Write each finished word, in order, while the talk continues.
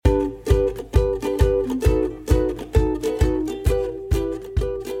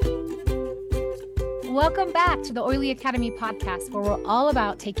Welcome back to the Oily Academy podcast, where we're all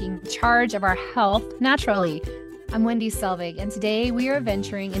about taking charge of our health naturally. I'm Wendy Selvig, and today we are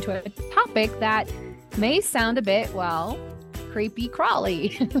venturing into a topic that may sound a bit, creepy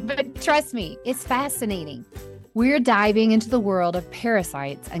crawly, but trust me, it's fascinating. We're diving into the world of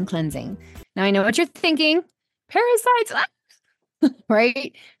parasites and cleansing. Now, I know what you're thinking. Parasites,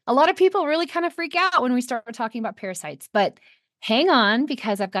 right? A lot of people really kind of freak out when we start talking about parasites, but hang on,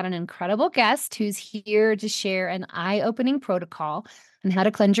 because I've got an incredible guest who's here to share an eye-opening protocol on how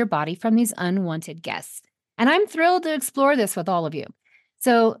to cleanse your body from these unwanted guests. And I'm thrilled to explore this with all of you.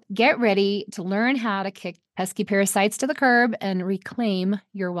 So get ready to learn how to kick pesky parasites to the curb and reclaim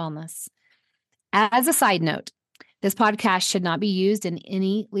your wellness. As a side note, this podcast should not be used in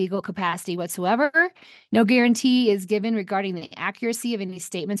any legal capacity whatsoever. No guarantee is given regarding the accuracy of any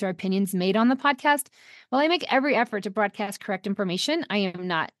statements or opinions made on the podcast. While I make every effort to broadcast correct information, I am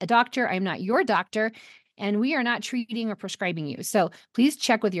not a doctor. I am not your doctor, and we are not treating or prescribing you. So please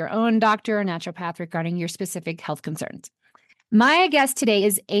check with your own doctor or naturopath regarding your specific health concerns. My guest today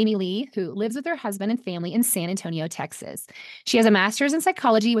is Amy Lee, who lives with her husband and family in San Antonio, Texas. She has a master's in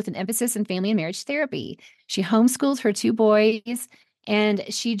psychology with an emphasis in family and marriage therapy. She homeschools her 2 boys, and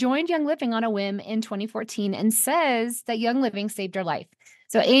she joined Young Living on a whim in 2014 and says that Young Living saved her life.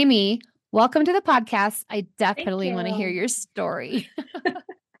 So Amy, welcome to the podcast. I definitely want to hear your story.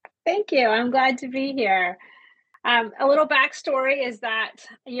 Thank you. I'm glad to be here. A little backstory is that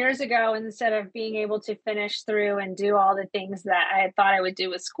years ago, instead of being able to finish through and do all the things that I had thought I would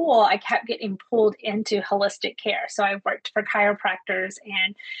do with school, I kept getting pulled into holistic care. So I worked for chiropractors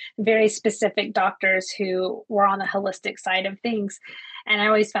and very specific doctors who were on the holistic side of things. And I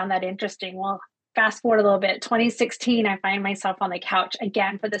always found that interesting. Well, fast forward a little bit, 2016, I find myself on the couch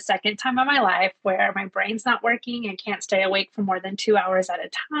again for the second time in my life where my brain's not working. I can't stay awake for more than 2 hours at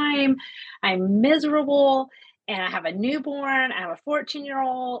a time. I'm miserable. And I have a newborn, I have a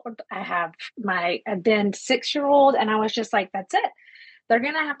 14-year-old, I have my then 6-year-old. And I was just like, that's it. They're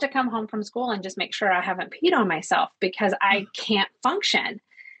going to have to come home from school and just make sure I haven't peed on myself because I can't function.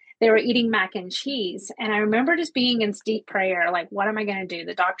 They were eating mac and cheese. And I remember just being in deep prayer, like, what am I going to do?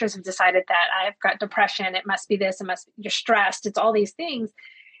 The doctors have decided that I've got depression. It must be this. You're stressed. It's all these things.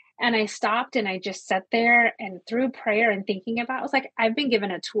 And I stopped and I just sat there, and through prayer and thinking about it, I was like, I've been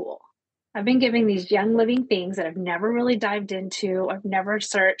given a tool. I've been giving these young living things that I've never really dived into. I've never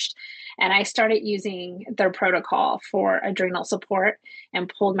searched. And I started using their protocol for adrenal support and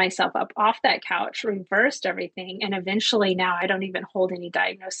pulled myself up off that couch, reversed everything. And eventually now I don't even hold any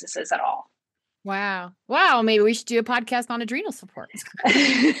diagnoses at all. Wow. Maybe we should do a podcast on adrenal support.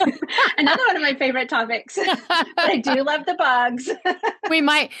 Another one of my favorite topics. But I do love the bugs. we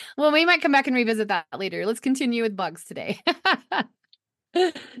might come back and revisit that later. Let's continue with bugs today.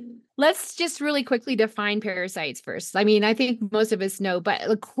 Let's just really quickly define parasites first. I mean, I think most of us know, but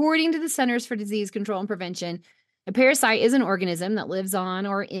according to the Centers for Disease Control and Prevention, a parasite is an organism that lives on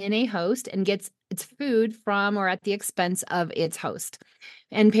or in a host and gets its food from or at the expense of its host.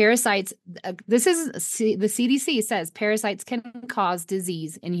 And parasites, the CDC says parasites can cause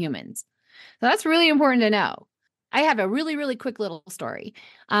disease in humans. So that's really important to know. I have a really, really quick little story.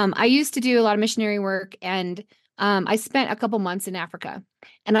 I used to do a lot of missionary work, and I spent a couple months in Africa,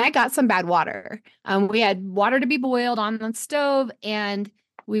 and I got some bad water. We had water to be boiled on the stove, and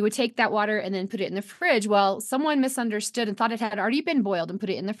we would take that water and then put it in the fridge. Well, someone misunderstood and thought it had already been boiled and put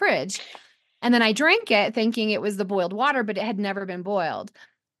it in the fridge. And then I drank it thinking it was the boiled water, but it had never been boiled.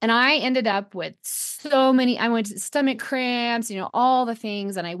 And I ended up with I went to stomach cramps, all the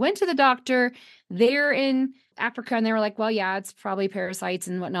things. And I went to the doctor there in Africa, and they were like, well, yeah, it's probably parasites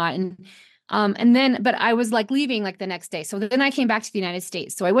and whatnot. But I was like leaving like the next day. So then I came back to the United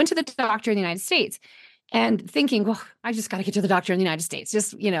States. So I went to the doctor in the United States and thinking, well, I just got to get to the doctor in the United States,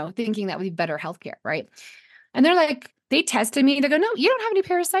 just, thinking that would be better healthcare. Right. And they're like, they tested me. They go, no, you don't have any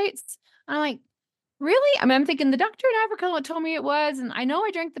parasites. I'm like, really? I mean, I'm thinking the doctor in Africa told me it was, and I know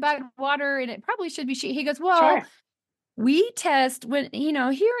I drank the bad water and it probably should be. He goes, well, sure. We test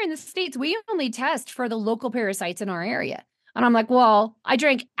here in the States, we only test for the local parasites in our area. And I'm like, well, I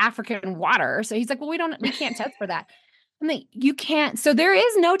drank African water. So he's like, well, we can't test for that. I'm like, you can't. So there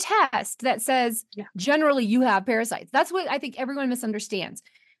is no test that says generally you have parasites. That's what I think everyone misunderstands.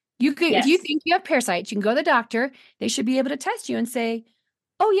 You could, If you think you have parasites, you can go to the doctor. They should be able to test you and say,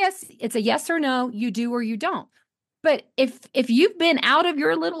 oh, yes, it's a yes or no. You do or you don't. But if you've been out of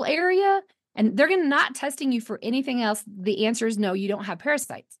your little area and they're not testing you for anything else, the answer is no, you don't have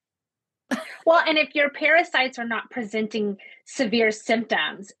parasites. Well, and if your parasites are not presenting severe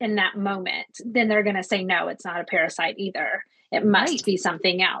symptoms in that moment, then they're going to say, no, it's not a parasite either. It must Right. be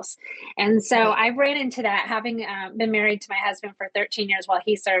something else. And so I ran into that, having been married to my husband for 13 years while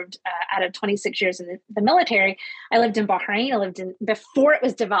he served out of 26 years in the military. I lived in Bahrain. I lived in before it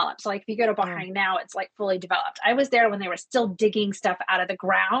was developed. So like if you go to Bahrain now, it's like fully developed. I was there when they were still digging stuff out of the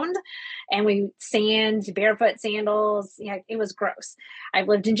ground, and barefoot sandals. Yeah, it was gross. I've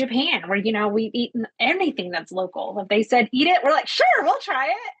lived in Japan where, we've eaten anything that's local. If they said eat it, we're like, sure, we'll try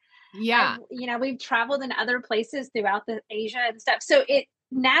it. Yeah. We've traveled in other places throughout the Asia and stuff. So it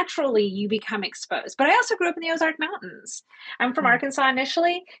naturally you become exposed. But I also grew up in the Ozark Mountains. I'm from Arkansas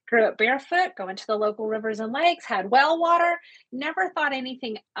initially, grew up barefoot, going to the local rivers and lakes, had well water, never thought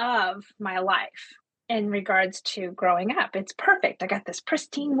anything of my life in regards to growing up. It's perfect. I got this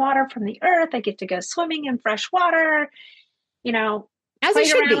pristine water from the earth. I get to go swimming in fresh water, As it played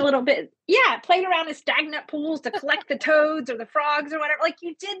should around a be. little bit. Yeah, played around in stagnant pools to collect the toads or the frogs or whatever. Like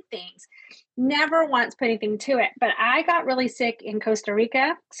you did things. Never once put anything to it. But I got really sick in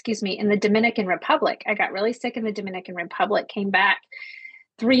in the Dominican Republic. I got really sick in the Dominican Republic, came back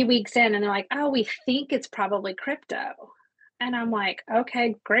 3 weeks in, and they're like, oh, we think it's probably crypto. And I'm like,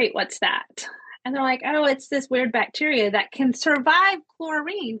 okay, great. What's that? And they're like, oh, it's this weird bacteria that can survive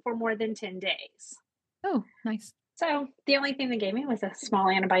chlorine for more than 10 days. Oh, nice. So the only thing they gave me was a small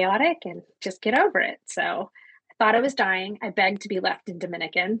antibiotic and just get over it. So I thought I was dying. I begged to be left in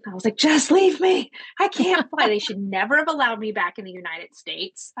Dominican. I was like, just leave me. I can't fly. They should never have allowed me back in the United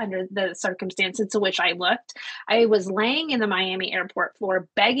States under the circumstances to which I looked. I was laying in the Miami airport floor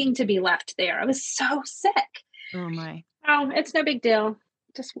begging to be left there. I was so sick. Oh my. Oh, it's no big deal.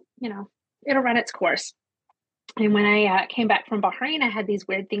 Just, it'll run its course. And when I came back from Bahrain, I had these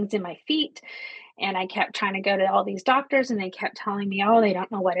weird things in my feet. And I kept trying to go to all these doctors, and they kept telling me, oh, they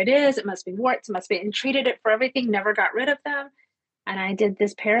don't know what it is. It must be warts. It must be, and treated it for everything, never got rid of them. And I did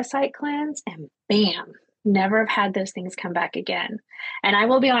this parasite cleanse, and bam, never have had those things come back again. And I'm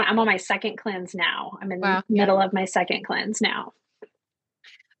on my second cleanse now. I'm in the middle of my second cleanse now.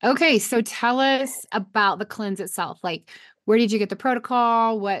 Okay. So tell us about the cleanse itself. Like, where did you get the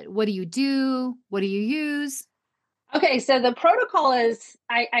protocol? What do you do? What do you use? Okay, so the protocol is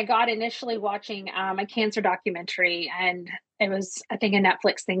I got initially watching a cancer documentary, and it was, I think, a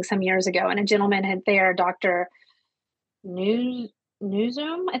Netflix thing some years ago. And a gentleman had there, Dr. Nuzum,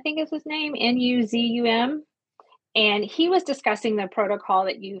 I think is his name, Nuzum. And he was discussing the protocol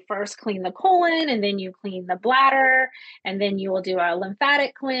that you first clean the colon, and then you clean the bladder, and then you will do a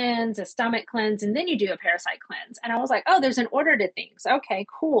lymphatic cleanse, a stomach cleanse, and then you do a parasite cleanse. And I was like, oh, there's an order to things. Okay,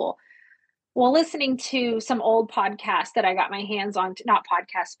 cool. Well, listening to some old podcasts that I got my hands on, not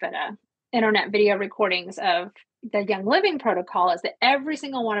podcasts, but internet video recordings of the Young Living protocol, is that every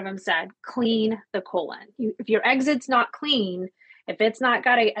single one of them said, clean the colon. If your exit's not clean, if it's not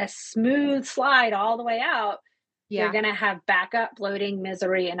got a smooth slide all the way out, you're going to have backup, bloating,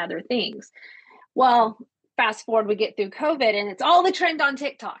 misery, and other things. Well, fast forward, we get through COVID, and it's all the trend on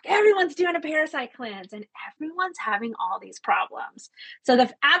TikTok. Everyone's doing a parasite cleanse, and everyone's having all these problems. So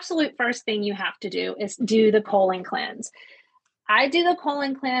the absolute first thing you have to do is do the colon cleanse. I do the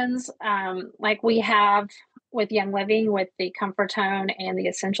colon cleanse like we have with Young Living with the Comfortone and the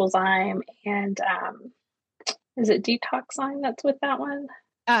Essentialzyme, and is it Detoxzyme that's with that one?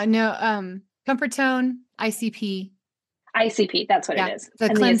 No, Comfortone, ICP. ICP, that's what it is. The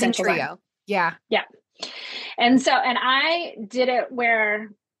cleansing trio. Yeah. Yeah. And I did it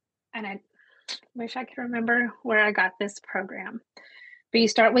where, and I wish I could remember where I got this program, but you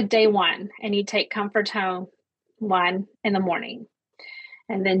start with day 1 and you take Comfortone 1 in the morning.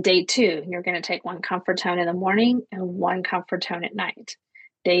 And then day 2, you're going to take 1 Comfortone in the morning and 1 Comfortone at night.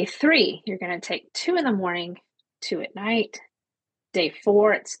 Day 3, you're going to take 2 in the morning, 2 at night. Day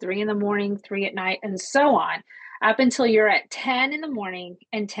 4, it's 3 in the morning, 3 at night, and so on, up until you're at 10 in the morning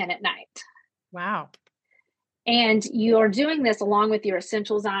and 10 at night. Wow. And you're doing this along with your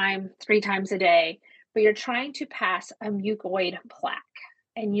Essentialzyme 3 times a day, but you're trying to pass a mucoid plaque,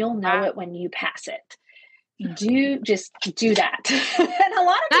 and you'll know it when you pass it. Just do that. And a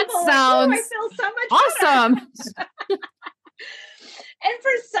lot of people are like, oh, I feel so much awesome. And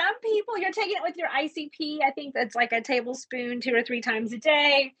for some people, you're taking it with your ICP. I think that's like a tablespoon 2 or 3 times a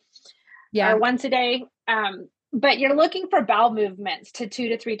day, or once a day. But you're looking for bowel movements to 2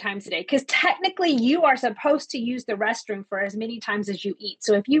 to 3 times a day, because technically you are supposed to use the restroom for as many times as you eat.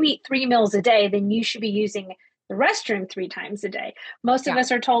 So if you eat 3 meals a day, then you should be using the restroom 3 times a day. Most of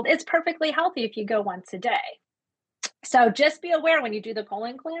us are told it's perfectly healthy if you go once a day. So just be aware when you do the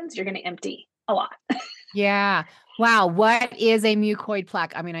colon cleanse, you're going to empty a lot. Yeah. Wow. What is a mucoid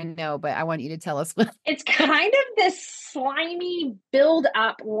plaque? I mean, I know, but I want you to tell us. It's kind of this slimy build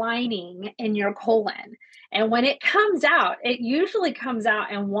up lining in your colon. And when it comes out, it usually comes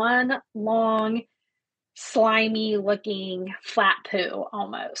out in one long, slimy looking flat poo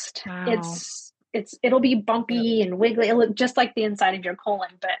almost. Wow. It'll be Yep. bumpy and wiggly. It'll look just like the inside of your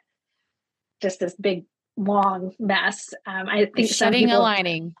colon, but just this big long mess. I You're think some shedding a people,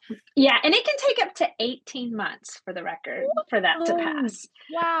 lining. yeah, and it can take up to 18 months for the record for that to Oh, pass.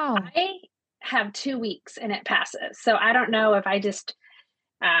 wow. I have 2 weeks and it passes. So I don't know if I just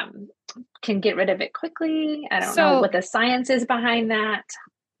um, can get rid of it quickly. I don't know what So the science is behind that.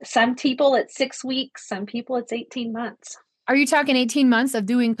 Some people it's 6 weeks, some people it's 18 months. are you talking 18 months of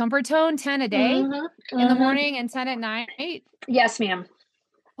doing Comfortone 10 a day Mm-hmm, in the mm-hmm. morning and 10 at night? Yes, ma'am.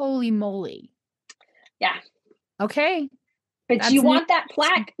 Holy moly. Yeah. Okay. But you That's new. want that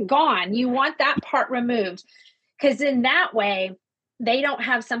plaque gone. You want that part removed. Because in that way, they don't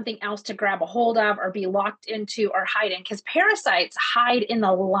have something else to grab a hold of or be locked into or hide in. Because parasites hide in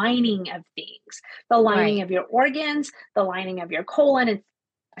the lining of things, the lining Right. of your organs, the lining of your colon, and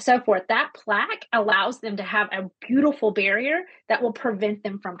so forth. That plaque allows them to have a beautiful barrier that will prevent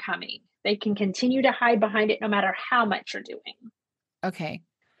them from coming. They can continue to hide behind it no matter how much you're doing. Okay.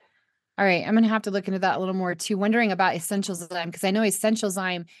 All right. I'm going to have to look into that a little more too. Wondering about Essentialzyme because I know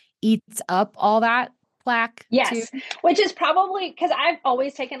Essentialzyme eats up all that plaque too. Yes, which is probably because I've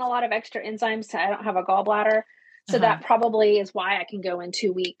always taken a lot of extra enzymes. I don't have a gallbladder. So Uh-huh. that probably is why I can go in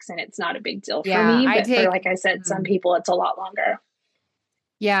 2 weeks and it's not a big deal for Yeah. me. I But for, take, like I said, some mm, people, it's a lot longer.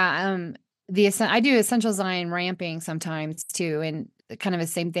 yeah. I do Essentialzyme ramping sometimes too. And kind of the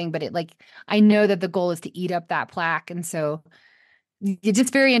same thing, but I know that the goal is to eat up that plaque. And so it's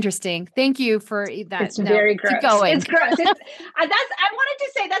just very interesting. Thank you for that. It's No, very keep gross. It's going. gross. I wanted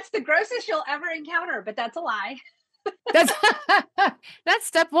to say that's the grossest you'll ever encounter, but that's a lie. That's that's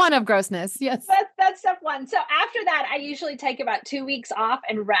step one of grossness. Yes. That's step one. So after that, I usually take about 2 weeks off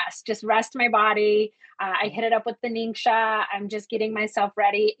and rest, just rest my body. I hit it up with the Ningxia. I'm just getting myself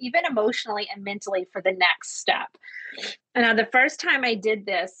ready, even emotionally and mentally, for the next step. And now the first time I did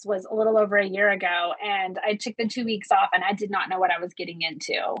this was a little over a year ago, and I took the 2 weeks off and I did not know what I was getting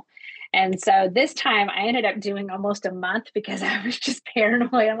into. And so this time I ended up doing almost a month because I was just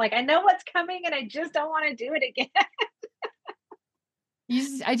paranoid. I'm like, I know what's coming and I just don't want to do it again.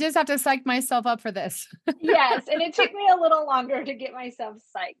 I just have to psych myself up for this. Yes. And it took me a little longer to get myself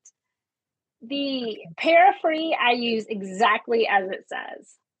psyched. The Parafree I use exactly as it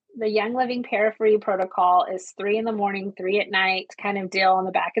says. The Young Living Parafree protocol is 3 in the morning, 3 at night kind of deal on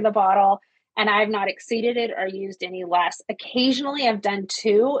the back of the bottle. And I've not exceeded it or used any less. Occasionally, I've done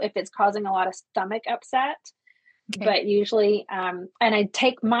 2 if it's causing a lot of stomach upset. Okay. But usually, and I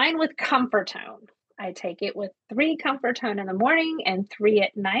take mine with Comfortone. I take it with 3 Comfortone in the morning and 3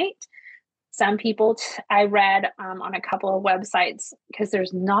 at night. Some people I read on a couple of websites because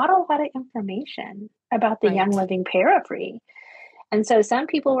there's not a lot of information about the Young Right. Living Parafree. And so some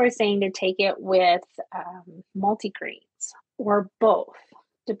people were saying to take it with multigreens or both,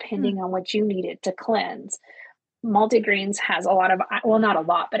 Hmm. depending on what you need it to cleanse. Multigreens has a lot of, well, not a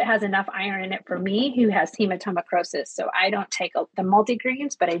lot, but it has enough iron in it for me who has hematomacrosis. So I don't take the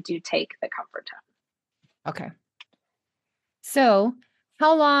multigreens, but I do take the Comfortone. Okay. So,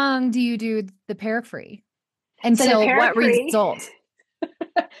 how long do you do the Parafree? So the Until what Parafree, result?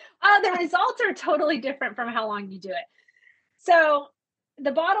 the results are totally different from how long you do it. So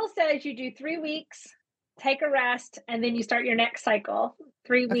the bottle says you do 3 weeks, take a rest, and then you start your next cycle.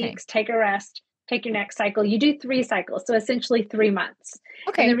 Three Okay. weeks, take a rest, take your next cycle. You do 3 cycles, so essentially 3 months.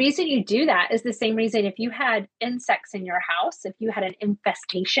 And the Okay. reason you do that is the same reason if you had insects in your house, if you had an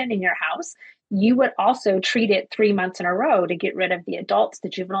infestation in your house, you would also treat it 3 months in a row to get rid of the adults, the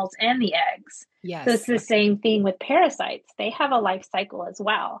juveniles, and the eggs. So it's Yes. the Okay. same thing with parasites. They have a life cycle as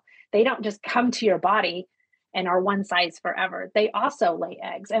well. They don't just come to your body and are one size forever. They also lay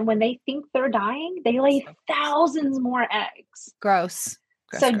eggs. And when they think they're dying, they lay So thousands more eggs. gross.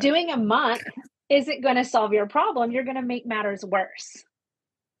 Gross. So Gross. doing a month isn't going to solve your problem. You're going to make matters worse.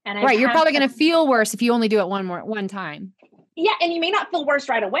 And I've Right. You're had probably going to feel worse if you only do it one time. yeah, and you may not feel worse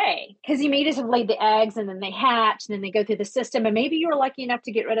right away because you may just have laid the eggs and then they hatch and then they go through the system. And maybe you were lucky enough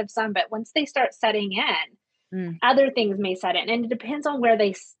to get rid of some, but once they start setting in, Mm. other things may set in. And it depends on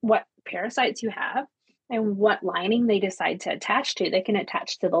what parasites you have and what lining they decide to attach to. They can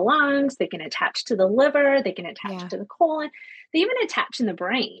attach to the lungs, they can attach to the liver, they can attach Yeah. to the colon, they even attach in the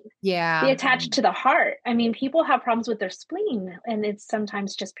brain. They Yeah. attach to the heart. I mean, people have problems with their spleen, and it's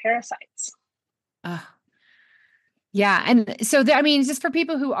sometimes just parasites. Uh, Yeah. And so, I mean, just for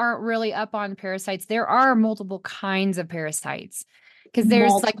people who aren't really up on parasites, there are multiple kinds of parasites because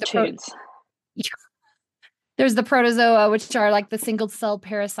there's like Multitudes. there's the protozoa, which are like the single cell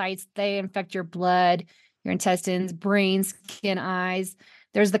parasites. They infect your blood, your intestines, brain, skin, eyes.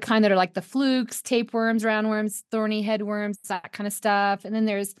 There's the kind that are like the flukes, tapeworms, roundworms, thorny headworms, that kind of stuff. And then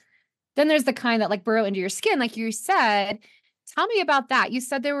there's the kind that like burrow into your skin, like you said. Tell me about that. You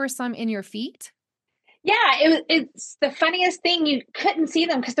said there were some in your feet. Yeah, it's the funniest thing. You couldn't see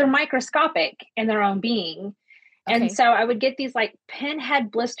them because they're microscopic in their own being. And Okay. so I would get these like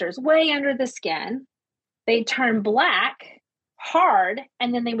pinhead blisters way under the skin. They'd turn black, hard,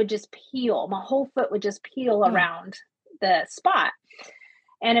 and then they would just peel. My whole foot would just peel Oh, around the spot.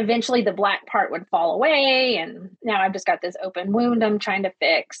 And eventually the black part would fall away. And now I've just got this open wound I'm trying to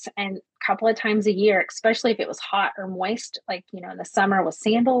fix. And a couple of times a year, especially if it was hot or moist, like, in the summer with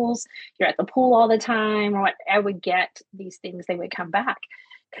sandals, you're at the pool all the time, or what, I would get these things, they would come back.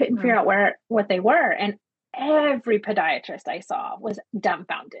 Couldn't figure wow. out what they were. And every podiatrist I saw was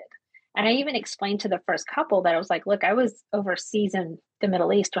dumbfounded. And I even explained to the first couple that I was like, look, I was overseas in the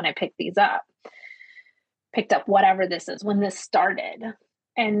Middle East when I picked up whatever this is when this started,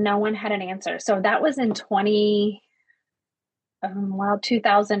 and no one had an answer. So that was in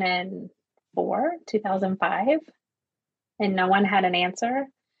 2004, 2005, and no one had an answer.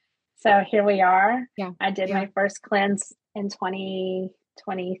 So here we are. Yeah. I did Yeah. my first cleanse in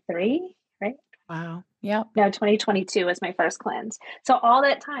 2023, right? Wow. Yep. No, 2022 was my first cleanse. So all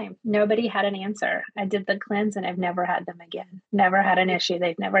that time, nobody had an answer. I did the cleanse and I've never had them again. Never had an issue.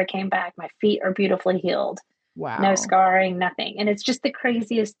 They've never came back. My feet are beautifully healed. No Wow. scarring, nothing. And it's just the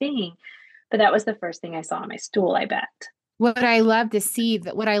craziest thing. But that was the first thing I saw on my stool, I bet. What I love to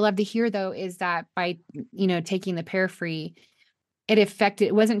hear though, is that by, taking the Parafree,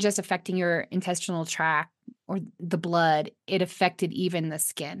 it wasn't just affecting your intestinal tract or the blood, it affected even the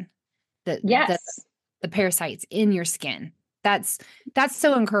skin, the, the, Yes. the parasites in your skin. That's, that's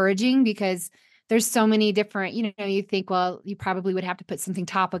so encouraging because there's so many different, you think, well, you probably would have to put something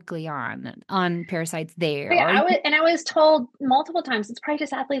topically on parasites there, Yeah, or I was told multiple times it's probably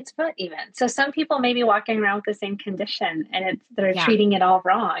just athlete's foot even. So some people may be walking around with the same condition and they're yeah. treating it all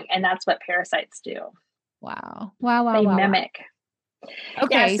wrong. And that's what parasites do. Wow. Wow. Wow. They Wow. Wow. mimic. Yeah,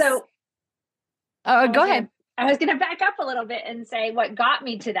 Okay. so Oh, go ahead. I was gonna back up a little bit and say what got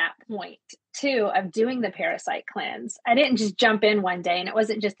me to that point too of doing the parasite cleanse. I didn't just jump in one day, and it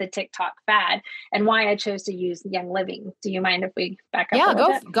wasn't just the TikTok fad, and why I chose to use Young Living. Do you mind if we back up a Yeah, little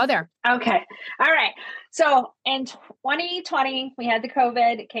bit? go there. Okay. All right. So in 2020, we had the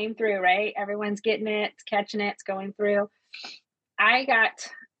COVID. It came through, right? Everyone's getting it, it's catching it, it's going through. I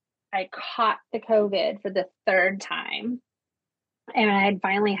caught the COVID for the third time, and I had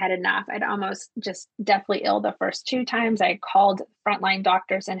finally had enough. I'd almost just deathly ill the first two times. I called frontline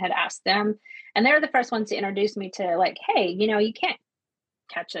doctors and had asked them, and they were the first ones to introduce me to like, hey, you can't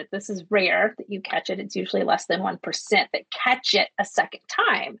catch it. This is rare that you catch it. It's usually less than 1% that catch it a second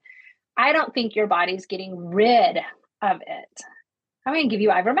time. I don't think your body's getting rid of it. I'm going to give you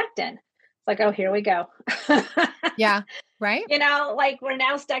ivermectin. It's like, oh, here we go. Yeah. Right. Like we're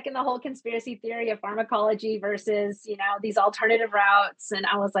now stuck in the whole conspiracy theory of pharmacology versus, these alternative routes. And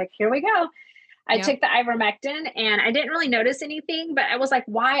I was like, here we go. I took the ivermectin and I didn't really notice anything, but I was like,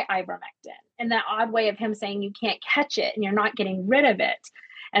 why ivermectin? And that odd way of him saying you can't catch it and you're not getting rid of it.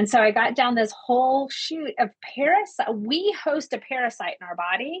 And so I got down this whole chute of parasite. We host a parasite in our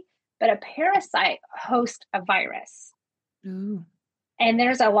body, but a parasite hosts a virus. Ooh. And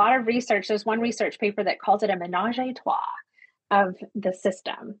there's a lot of research. There's one research paper that calls it a menage a trois of the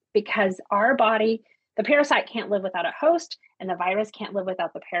system, because our body, the parasite can't live without a host, and the virus can't live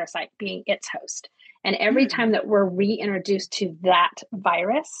without the parasite being its host. And every time that we're reintroduced to that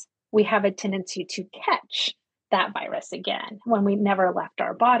virus, we have a tendency to catch that virus again when we never left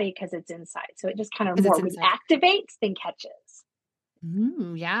our body because it's inside. So it just kind of more reactivates than catches.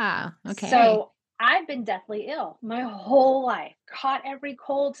 Ooh, yeah. Okay. So I've been deathly ill my whole life, caught every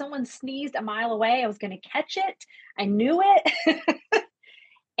cold. Someone sneezed a mile away, I was going to catch it. I knew it.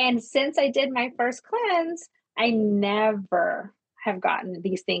 And since I did my first cleanse, I never have gotten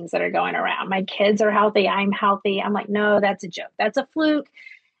these things that are going around. My kids are healthy. I'm healthy. I'm like, no, that's a joke. That's a fluke.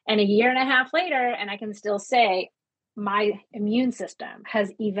 And a year and a half later, and I can still say my immune system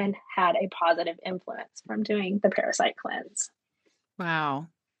has even had a positive influence from doing the parasite cleanse. Wow.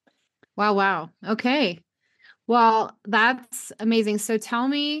 Wow. Wow. Okay. Well, that's amazing. So tell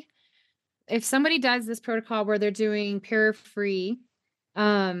me, if somebody does this protocol where they're doing Parafree,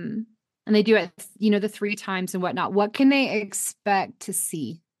 and they do it, the 3 times and what can they expect to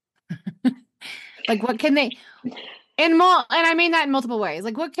see? Like, what can they, And I mean that in multiple ways.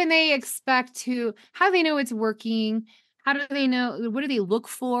 Like, what can they expect how do they know it's working? How do they know, what do they look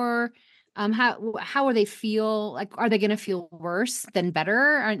for? How will they feel? Like, are they going to feel worse than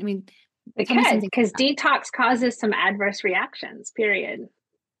better? I mean, tell me something. Because detox causes some adverse reactions, period.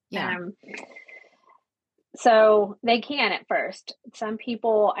 Yeah. So they can at first. Some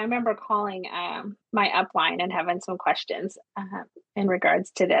people, I remember calling my upline and having some questions in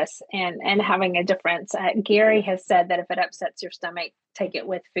regards to this and having a difference. Gary has said that if it upsets your stomach, take it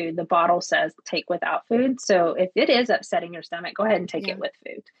with food. The bottle says take without food. So if it is upsetting your stomach, go ahead and take it with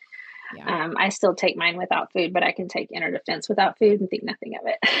food. Yeah. I still take mine without food, but I can take Inner Defense without food and think nothing of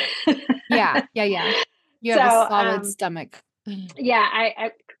it. Yeah. You have a solid stomach. Yeah,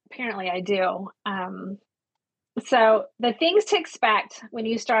 I apparently I do. So the things to expect when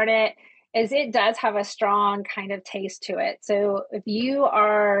you start it is it does have a strong kind of taste to it. So if you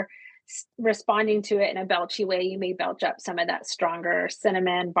are responding to it in a belchy way, you may belch up some of that stronger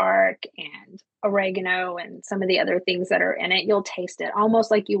cinnamon bark and oregano and some of the other things that are in it. You'll taste it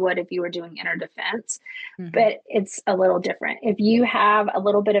almost like you would if you were doing Inner Defense, but it's a little different. If you have a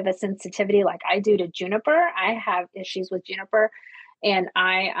little bit of a sensitivity like I do to juniper, I have issues with juniper, and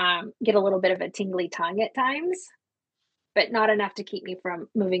I get a little bit of a tingly tongue at times, but not enough to keep me from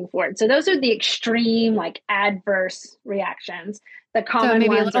moving forward. So those are the extreme, like, adverse reactions. The common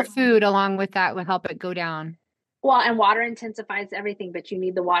maybe ones a little food along with that would help it go down. Well, and water intensifies everything, but you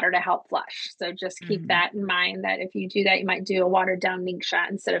need the water to help flush. So just keep that in mind, that if you do that, you might do a watered down mink shot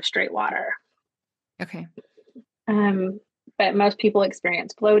instead of straight water. Okay. But most people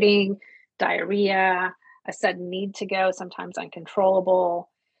experience bloating, diarrhea, a sudden need to go, sometimes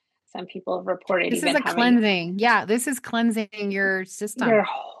uncontrollable. Some people have reported this is a cleansing. Yeah, this is cleansing your system.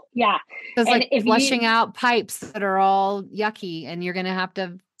 Yeah. It's like flushing out pipes that are all yucky, and you're going to have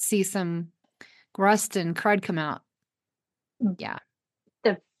to see some rust and crud come out. Yeah.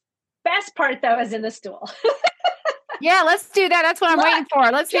 The best part, though, is in the stool. Yeah, let's do that. That's what I'm waiting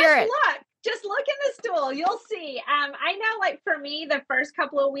for. Let's hear it. Just look in the stool. You'll see. I know, like, for me, the first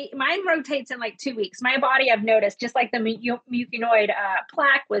couple of weeks, mine rotates in like 2 weeks. My body, I've noticed, just like the muconoid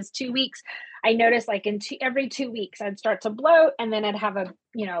plaque was 2 weeks. I noticed, like, every 2 weeks, I'd start to bloat, and then I'd have a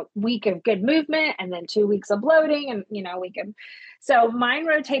week of good movement, and then 2 weeks of bloating, and week of. So mine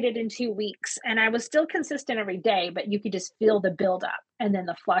rotated in 2 weeks, and I was still consistent every day, but you could just feel the buildup and then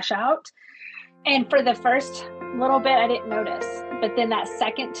the flush out. And for the first little bit, I didn't notice. But then that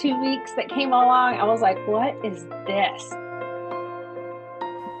second 2 weeks that came along, I was like, what is this?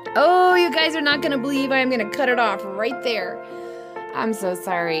 Oh, you guys are not going to believe I'm going to cut it off right there. I'm so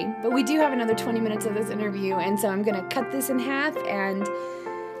sorry. But we do have another 20 minutes of this interview. And so I'm going to cut this in half and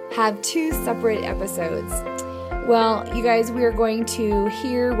have 2 separate episodes. Well, you guys, we are going to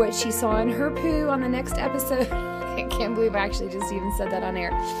hear what she saw in her poo on the next episode. I can't believe I actually just even said that on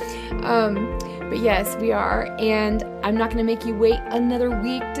air. But yes, we are. And I'm not going to make you wait another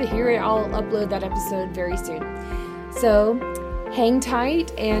week to hear it. I'll upload that episode very soon. So hang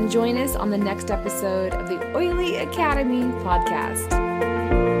tight and join us on the next episode of the Oily Academy podcast.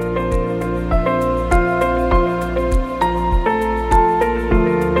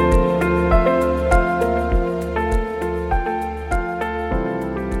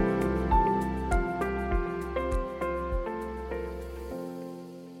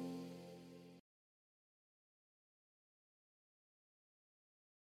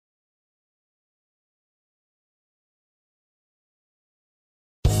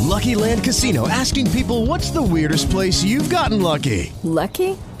 Lucky Land Casino, asking people, what's the weirdest place you've gotten lucky?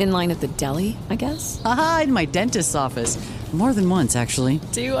 Lucky? In line at the deli, I guess? Aha, in my dentist's office. More than once, actually.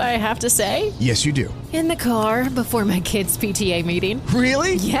 Do I have to say? Yes, you do. In the car before my kids' PTA meeting.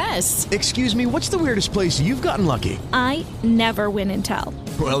 Really? Yes. Excuse me, what's the weirdest place you've gotten lucky? I never win and tell.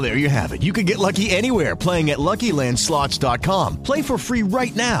 Well, there you have it. You can get lucky anywhere, playing at LuckyLandSlots.com. Play for free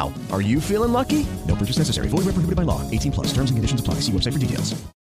right now. Are you feeling lucky? No purchase necessary. Void where prohibited by law. 18+. Terms and conditions apply. See website for details.